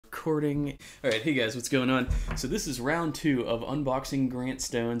recording. Alright, hey guys, what's going on? So this is round 2 of unboxing Grant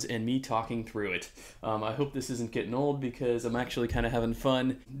Stones and me talking through it. I hope this isn't getting old because I'm actually kind of having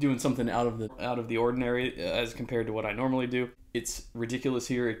fun doing something out of the ordinary as compared to what I normally do. It's ridiculous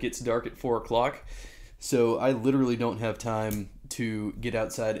here. It gets dark at 4 o'clock, so I literally don't have time to get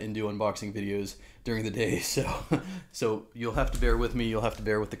outside and do unboxing videos during the day, so you'll have to bear with me. You'll have to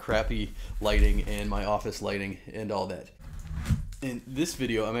bear with the crappy lighting and my office lighting and all that. In this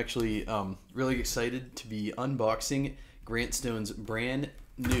video, I'm actually really excited to be unboxing Grant Stone's brand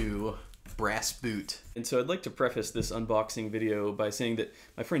new brass boot. And so I'd like to preface this unboxing video by saying that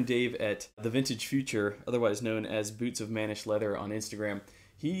my friend Dave at The Vintage Future, otherwise known as Boots of Mannish Leather on Instagram,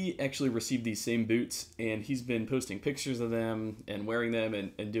 he actually received these same boots, and he's been posting pictures of them and wearing them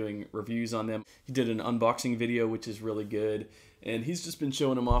and doing reviews on them. He did an unboxing video, which is really good, and he's just been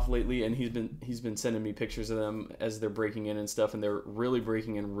showing them off lately, and he's been sending me pictures of them as they're breaking in and stuff, and they're really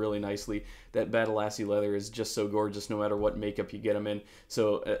breaking in really nicely. That Badalassi leather is just so gorgeous no matter what makeup you get them in.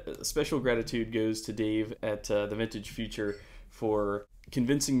 So special gratitude goes to Dave at The Vintage Future for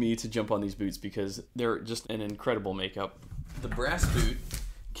convincing me to jump on these boots because they're just an incredible makeup. The brass boot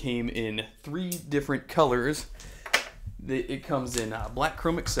came in 3 different colors. It comes in black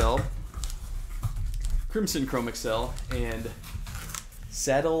chrome excel, crimson chrome excel, and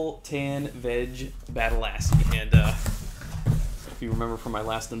saddle tan veg Badalassi. And if you remember from my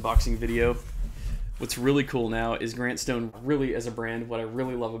last unboxing video, what's really cool now is Grant Stone really as a brand, what I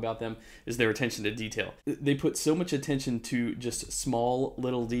really love about them is their attention to detail. They put so much attention to just small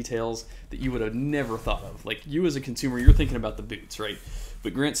little details that you would have never thought of. Like, you as a consumer, you're thinking about the boots, right?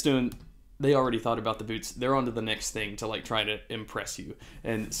 But Grant Stone, they already thought about the boots. They're on to the next thing to like try to impress you.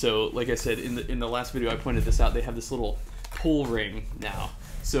 And so, like I said in the last video, I pointed this out. They have this little pull ring now.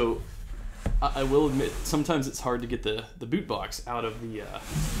 So I will admit, sometimes it's hard to get the boot box out of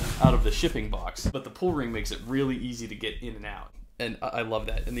the shipping box, but the pull ring makes it really easy to get in and out. And I love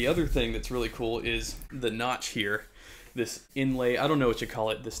that. And the other thing that's really cool is the notch here. This inlay, I don't know what you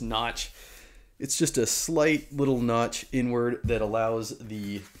call it, this notch. It's just a slight little notch inward that allows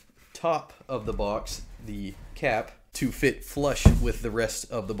the top of the box, the cap, to fit flush with the rest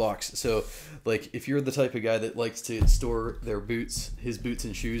of the box. So like if you're the type of guy that likes to store their boots, his boots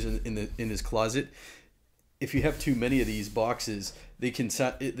and shoes in his closet, if you have too many of these boxes, they can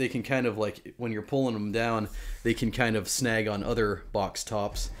kind of, like, when you're pulling them down, they can kind of snag on other box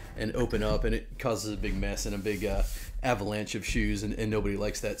tops and open up, and it causes a big mess and a big avalanche of shoes, and nobody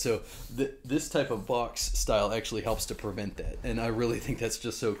likes that. So this type of box style actually helps to prevent that, and I really think that's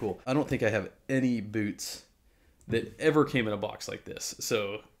just so cool. I don't think I have any boots that ever came in a box like this.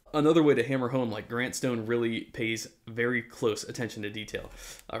 So another way to hammer home, like, Grant Stone really pays very close attention to detail.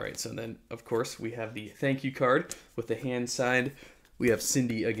 All right, so then, of course, we have the thank you card with the hand signed. We have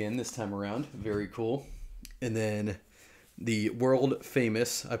Cindy again this time around. Very cool. And then the world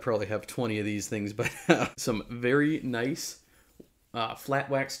famous, I probably have 20 of these things by now. Some very nice flat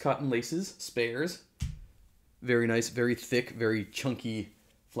wax cotton laces, spares. Very nice, very thick, very chunky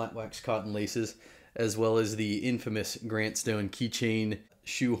flat wax cotton laces, as well as the infamous Grant Stone keychain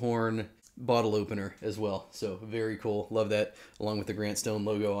shoehorn bottle opener as well. So very cool. Love that, along with the Grant Stone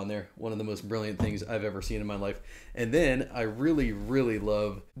logo on there. One of the most brilliant things I've ever seen in my life. And then I really, really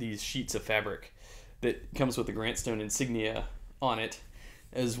love these sheets of fabric that comes with the Grant Stone insignia on it,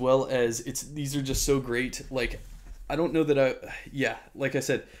 as well as these are just so great. Like, I don't know that like I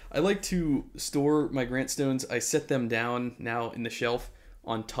said, I like to store my Grant Stones. I set them down now in the shelf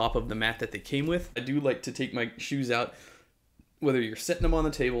on top of the mat that they came with. I do like to take my shoes out, whether you're setting them on the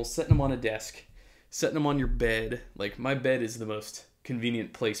table, setting them on a desk, setting them on your bed. Like, my bed is the most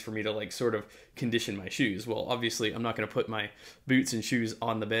convenient place for me to, like, sort of condition my shoes. Well, obviously, I'm not going to put my boots and shoes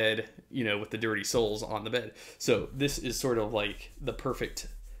on the bed, you know, with the dirty soles on the bed. So this is sort of like the perfect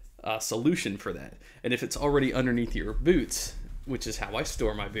solution for that. And if it's already underneath your boots, which is how I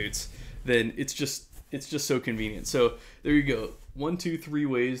store my boots, then it's just so convenient. So there you go. 4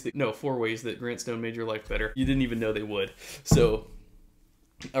 ways that Grant Stone made your life better. You didn't even know they would. So,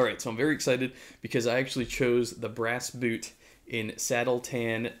 all right, so I'm very excited because I actually chose the brass boot in saddle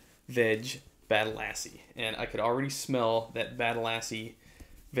tan veg Badalassi, and I could already smell that Badalassi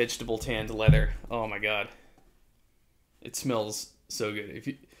vegetable tanned leather. Oh my god, it smells so good. If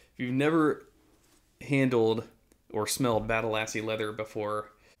you've never handled or smelled Badalassi leather before,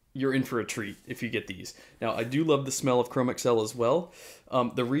 you're in for a treat if you get these. Now, I do love the smell of Chrome Excel as well.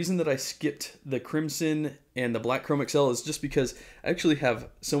 The reason that I skipped the crimson and the black Chrome Excel is just because I actually have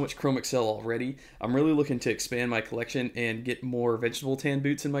so much Chrome Excel already. I'm really looking to expand my collection and get more vegetable tan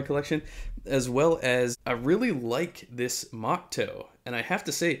boots in my collection, as well as I really like this mock toe. And I have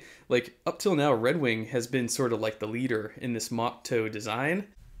to say, like, up till now, Red Wing has been sort of like the leader in this mock toe design.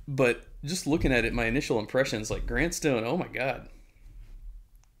 But just looking at it, my initial impressions, like Grant Stone, oh my God.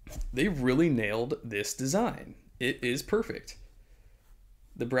 They really nailed this design. It is perfect.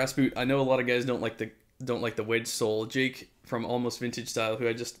 The brass boot, I know a lot of guys don't like the wedge sole. Jake from Almost Vintage Style, who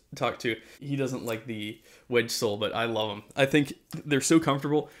I just talked to, he doesn't like the wedge sole, but I love them. I think they're so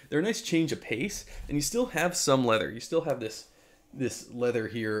comfortable. They're a nice change of pace, and you still have some leather. You still have this leather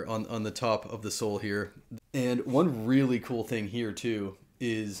here on the top of the sole here. And one really cool thing here too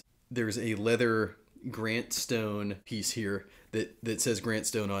is there's a leather Grant Stone piece here that says Grant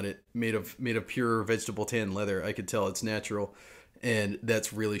Stone on it, made of pure vegetable tan leather. I could tell it's natural, and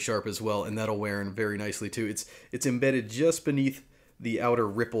that's really sharp as well, and that'll wear in very nicely too. It's embedded just beneath the outer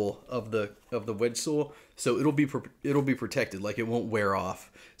ripple of the wedge sole, so it'll be protected, like it won't wear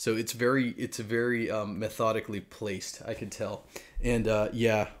off. So it's very methodically placed, I could tell. And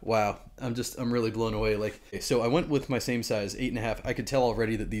yeah, wow, I'm really blown away. Like, so I went with my same size, 8.5. I could tell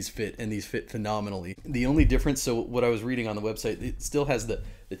already that these fit, and these fit phenomenally. The only difference, so what I was reading on the website, it still has the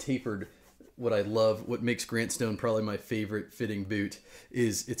tapered. What I love, what makes Grant Stone probably my favorite fitting boot,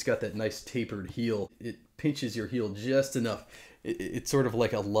 is it's got that nice tapered heel. It pinches your heel just enough. It's sort of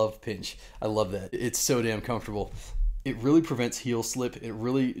like a love pinch. I love that. It's so damn comfortable. It really prevents heel slip. It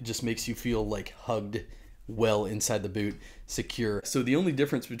really just makes you feel like hugged well inside the boot, secure. So the only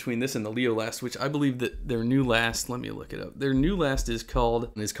difference between this and the Leo Last, which I believe that their new Last, let me look it up. Their new Last is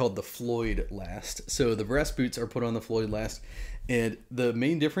called the Floyd Last. So the brass boots are put on the Floyd Last, and the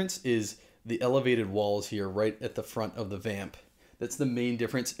main difference is the elevated walls here right at the front of the vamp. That's the main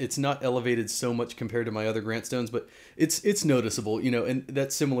difference. It's not elevated so much compared to my other Grant Stones, but it's noticeable, you know, and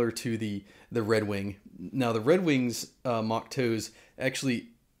that's similar to the Red Wing. Now the Red Wing's mock toes, actually,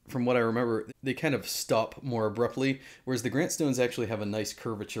 from what I remember, they kind of stop more abruptly, whereas the Grant Stones actually have a nice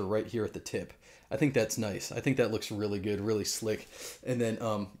curvature right here at the tip. I think that's nice. I think that looks really good, really slick. And then,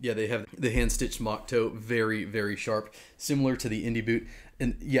 yeah, they have the hand-stitched mock toe, very, very sharp, similar to the Indy boot.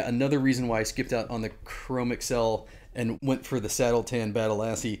 And yeah, another reason why I skipped out on the Chrome Excel and went for the Saddle Tan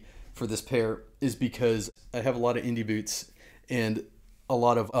Badalassi for this pair is because I have a lot of Indy boots and a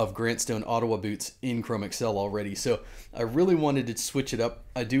lot of Grant Stone Ottawa boots in Chrome Excel already. So I really wanted to switch it up.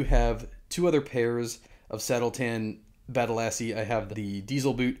 I do have two other pairs of Saddle Tan Badalassi. I have the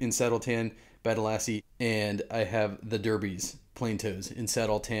Diesel boot in Saddle Tan Badalassi, and I have the Derbies plain toes in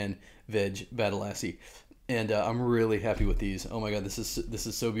Saddle Tan Veg Badalassi. And I'm really happy with these. Oh my God, this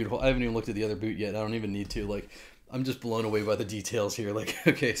is so beautiful. I haven't even looked at the other boot yet. I don't even need to. Like, I'm just blown away by the details here. Like,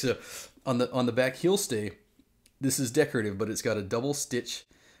 okay, so on the back heel stay, this is decorative, but it's got a double stitch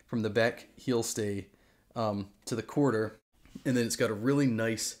from the back heel stay to the quarter, and then it's got a really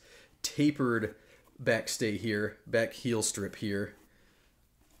nice tapered back stay here, back heel strip here,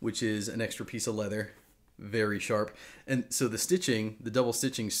 which is an extra piece of leather, very sharp. And so the stitching, the double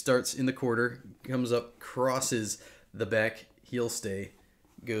stitching, starts in the quarter, comes up, crosses the back heel stay,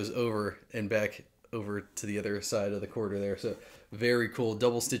 goes over and back over to the other side of the quarter there. So very cool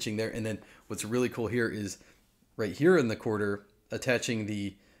double stitching there. And then what's really cool here is right here in the quarter, attaching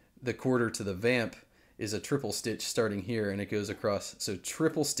the quarter to the vamp, is a triple stitch starting here, and it goes across. So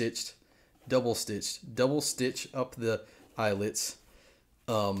triple stitched, double stitch up the eyelets,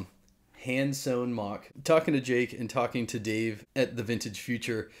 hand sewn mock. Talking to Jake and talking to Dave at the Vintage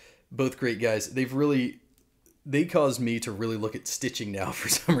Future, both great guys. They caused me to really look at stitching now for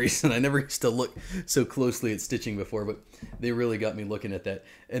some reason. I never used to look so closely at stitching before, but they really got me looking at that.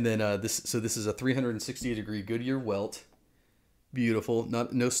 And then this is a 360-degree Goodyear welt. Beautiful.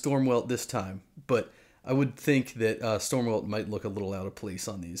 No storm welt this time, but I would think that storm welt might look a little out of place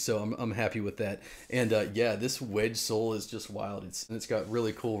on these, so I'm happy with that. And yeah, this wedge sole is just wild. It's got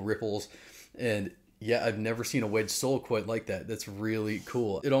really cool ripples, and yeah, I've never seen a wedge sole quite like that. That's really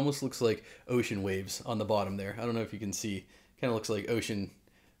cool. It almost looks like ocean waves on the bottom there. I don't know if you can see. Kind of looks like ocean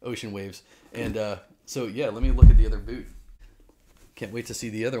waves. And so yeah, let me look at the other boot. Can't wait to see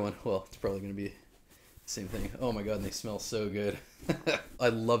the other one. Well, it's probably going to be the same thing. Oh my God, and they smell so good. I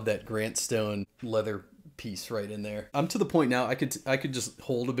love that Grant Stone leather piece right in there. I'm to the point now I could just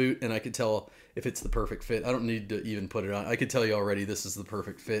hold a boot and I could tell if it's the perfect fit. I don't need to even put it on. I could tell you already this is the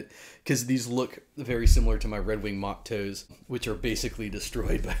perfect fit, because these look very similar to my Red Wing mock toes, which are basically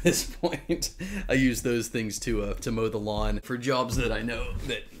destroyed by this point. I use those things to mow the lawn for jobs that I know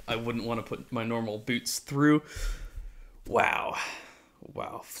that I wouldn't want to put my normal boots through. Wow,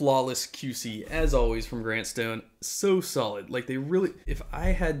 flawless QC as always from Grant Stone. So solid. Like, they really, if I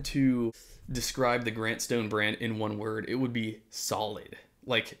had to describe the Grant Stone brand in one word, it would be solid.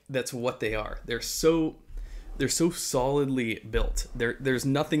 Like, that's what they are. They're so they're so solidly built. There's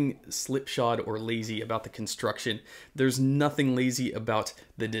nothing slipshod or lazy about the construction. There's nothing lazy about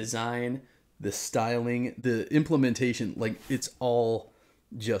the design, the styling, the implementation. Like, it's all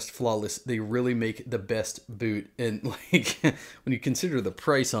just flawless. They really make the best boot. And like, when you consider the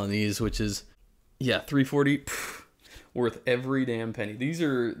price on these, which is, yeah, $340, worth every damn penny. These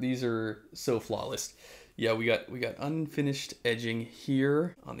are so flawless. Yeah, we got unfinished edging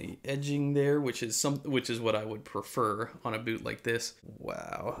here on the edging there, which is what I would prefer on a boot like this.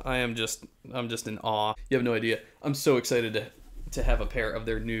 Wow, I'm just in awe. You have no idea. I'm so excited to have a pair of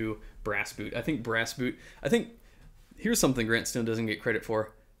their new brass boot. I think here's something Grant Stone doesn't get credit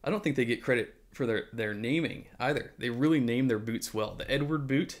for. I don't think they get credit for their naming either. They really name their boots well. The Edward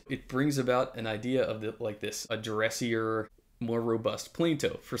boot, it brings about an idea of a dressier, more robust plain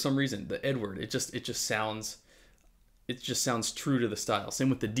toe. For some reason, the Edward, it just sounds true to the style. Same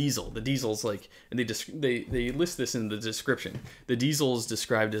with the Diesel. The Diesel's like, and they list this in the description. The Diesel is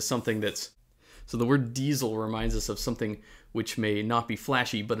described as something that's, so the word diesel reminds us of something which may not be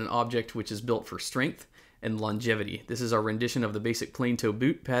flashy, but an object which is built for strength and longevity. This is our rendition of the basic plain toe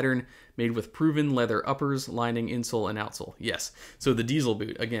boot pattern made with proven leather uppers, lining, insole, and outsole. Yes, so the Diesel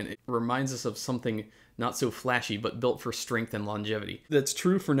boot, again, it reminds us of something not so flashy, but built for strength and longevity. That's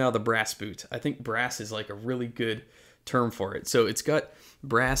true for now the brass boot. I think brass is like a really good term for it. So it's got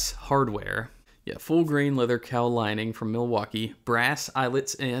brass hardware. Yeah, full grain leather cowl lining from Milwaukee, brass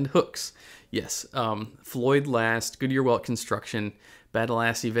eyelets and hooks. Yes, Floyd Last, Goodyear Welt construction,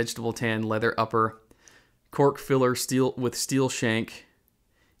 Badalassi vegetable tan leather upper, cork filler steel with steel shank,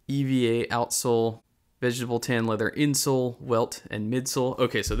 EVA outsole, vegetable tan leather insole, welt, and midsole.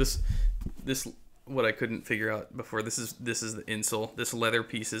 Okay, so this what I couldn't figure out before. This is the insole. This leather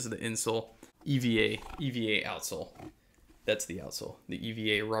piece is the insole. EVA outsole. That's the outsole. The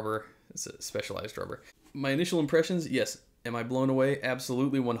EVA rubber. It's a specialized rubber. My initial impressions, yes. Am I blown away?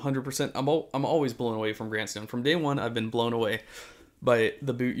 Absolutely, 100%. I'm always blown away from Grant Stone. From day one, I've been blown away by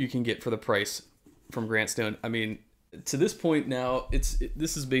the boot you can get for the price from Grant Stone. I mean, to this point now,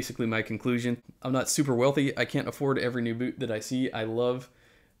 this is basically my conclusion. I'm not super wealthy. I can't afford every new boot that I see. I love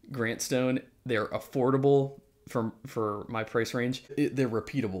Grant Stone. They're affordable for my price range. They're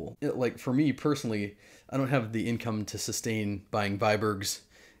repeatable. Like, for me personally, I don't have the income to sustain buying Vibergs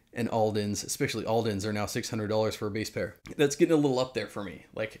and Aldens. Especially Aldens are now $600 for a base pair. That's getting a little up there for me.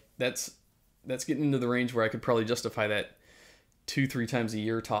 Like, that's getting into the range where I could probably justify that 2-3 times a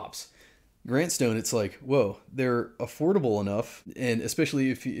year tops. Grant Stone, it's like, whoa, they're affordable enough, and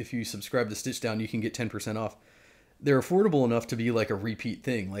especially if you subscribe to Stitch Down, you can get 10% off. They're affordable enough to be like a repeat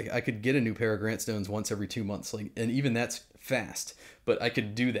thing. Like, I could get a new pair of Grant Stones once every 2 months, like, and even that's fast. But I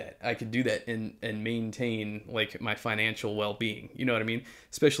could do that. I could do that and maintain like my financial well-being. You know what I mean?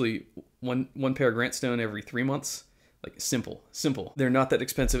 Especially one pair of Grant Stone every 3 months. Like, simple. They're not that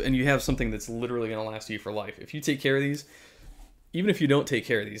expensive, and you have something that's literally going to last you for life. If you take care of these, even if you don't take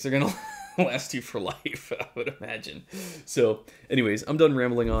care of these, they're going to last you for life, I would imagine. So anyways, I'm done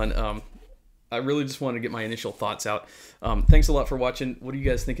rambling on. I really just wanted to get my initial thoughts out. Thanks a lot for watching. What do you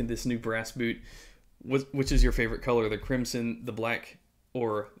guys think of this new brass boot? Which is your favorite color, the crimson, the black,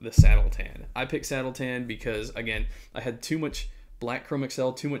 or the saddle tan? I picked saddle tan because, again, I had too much black Chrome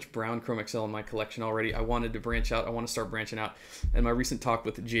Excel, too much brown Chrome Excel in my collection already. I wanted to branch out. I want to start branching out. And my recent talk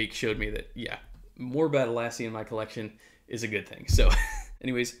with Jake showed me that, yeah, more Badalassi in my collection is a good thing. So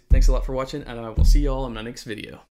anyways, thanks a lot for watching, and I will see you all in my next video.